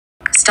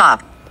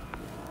Stop.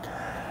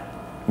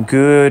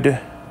 Good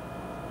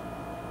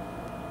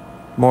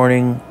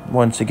morning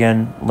once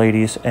again,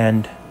 ladies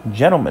and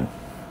gentlemen.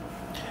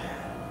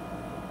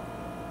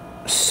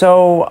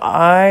 So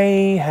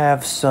I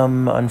have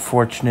some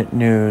unfortunate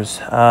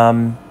news.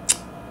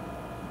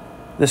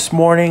 This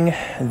morning,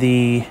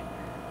 the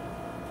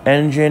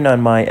engine on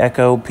my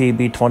Echo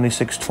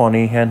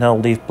PB2620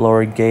 handheld leaf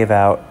blower gave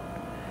out.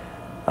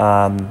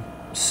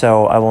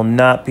 So I will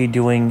not be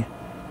doing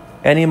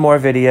any more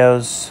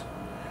videos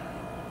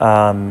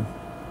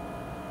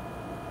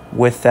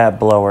with that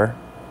blower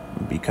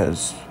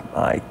because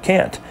I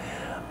can't.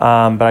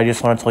 But I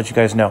just wanted to let you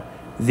guys know.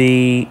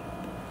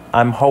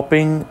 I'm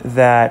hoping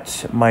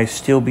that my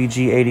Steel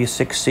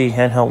BG86C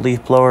handheld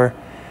leaf blower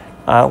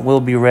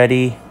will be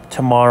ready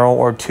tomorrow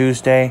or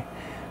Tuesday.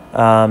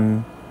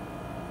 It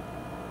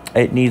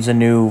needs a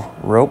new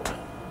rope,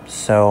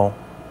 so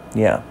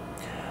yeah.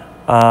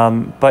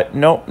 But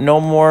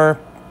no more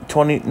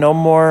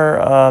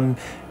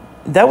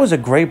that was a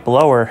great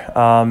blower.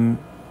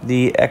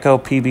 The Echo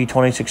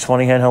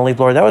PB2620 handheld leaf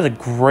blower. That was a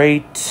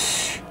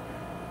great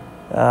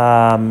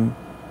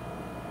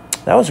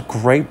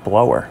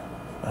blower.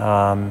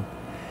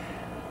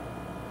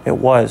 It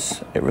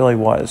really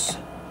was.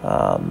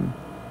 I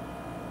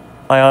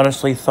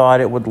honestly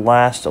thought it would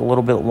last a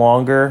little bit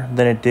longer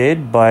than it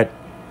did, but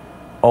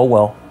oh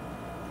well.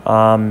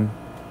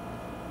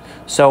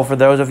 So for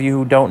those of you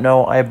who don't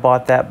know, I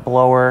bought that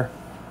blower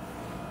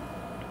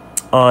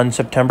on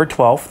September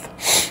 12th,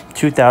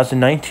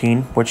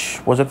 2019, which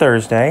was a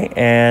Thursday,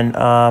 and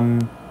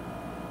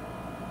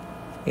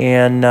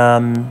it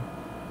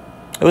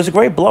was a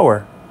great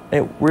blower.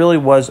 It really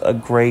was a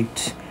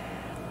great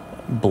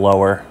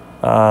blower.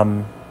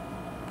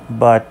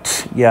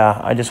 But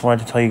yeah, I just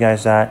wanted to tell you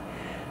guys that.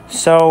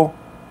 So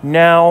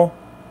now,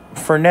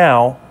 for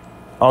now,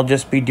 I'll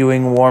just be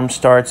doing warm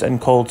starts and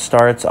cold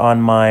starts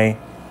on my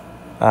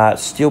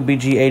Steel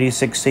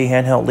BG86C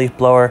handheld leaf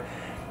blower,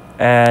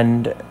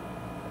 and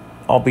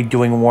I'll be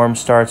doing warm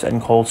starts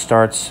and cold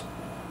starts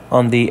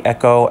on the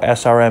Echo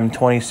SRM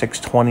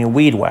 2620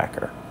 weed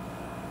whacker.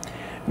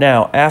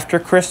 Now, after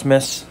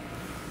Christmas,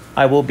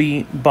 I will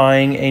be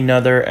buying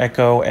another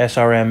Echo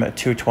SRM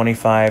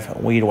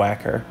 225 weed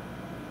whacker.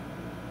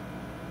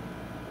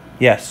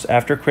 Yes,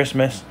 after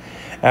Christmas,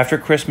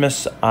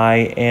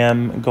 I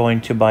am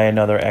going to buy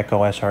another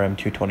Echo SRM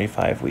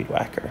 225 weed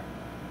whacker.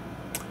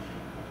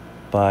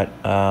 But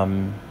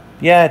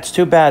yeah, it's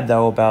too bad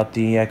though about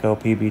the Echo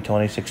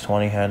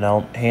PB2620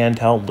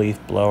 handheld leaf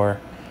blower.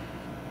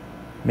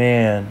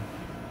 Man,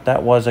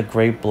 that was a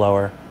great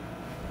blower.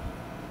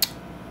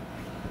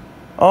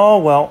 Oh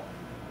well.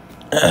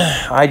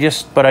 I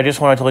just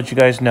wanted to let you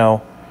guys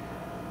know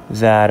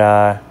that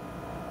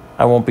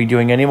I won't be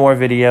doing any more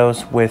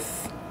videos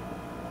with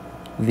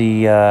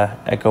the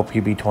Echo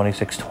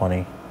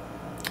PB2620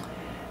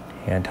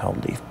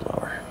 handheld leaf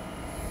blower.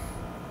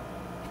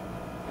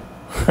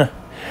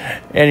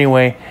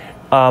 Anyway,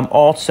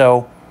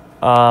 also,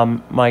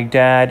 my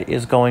dad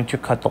is going to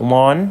cut the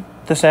lawn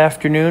this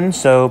afternoon,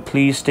 so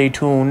please stay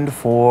tuned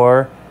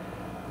for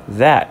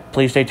that.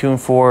 Please stay tuned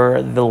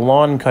for the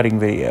lawn cutting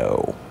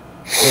video.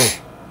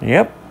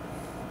 Yep.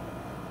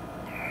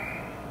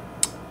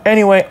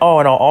 Anyway, oh,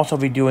 and I'll also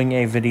be doing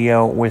a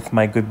video with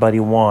my good buddy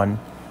Juan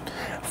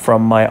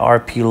from my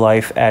RP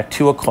life at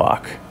 2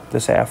 o'clock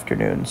this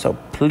afternoon. So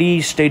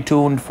please stay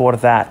tuned for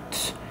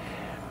that.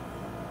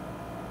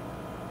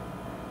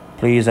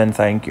 Please and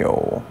thank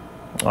you.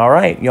 All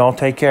right, y'all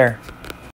take care.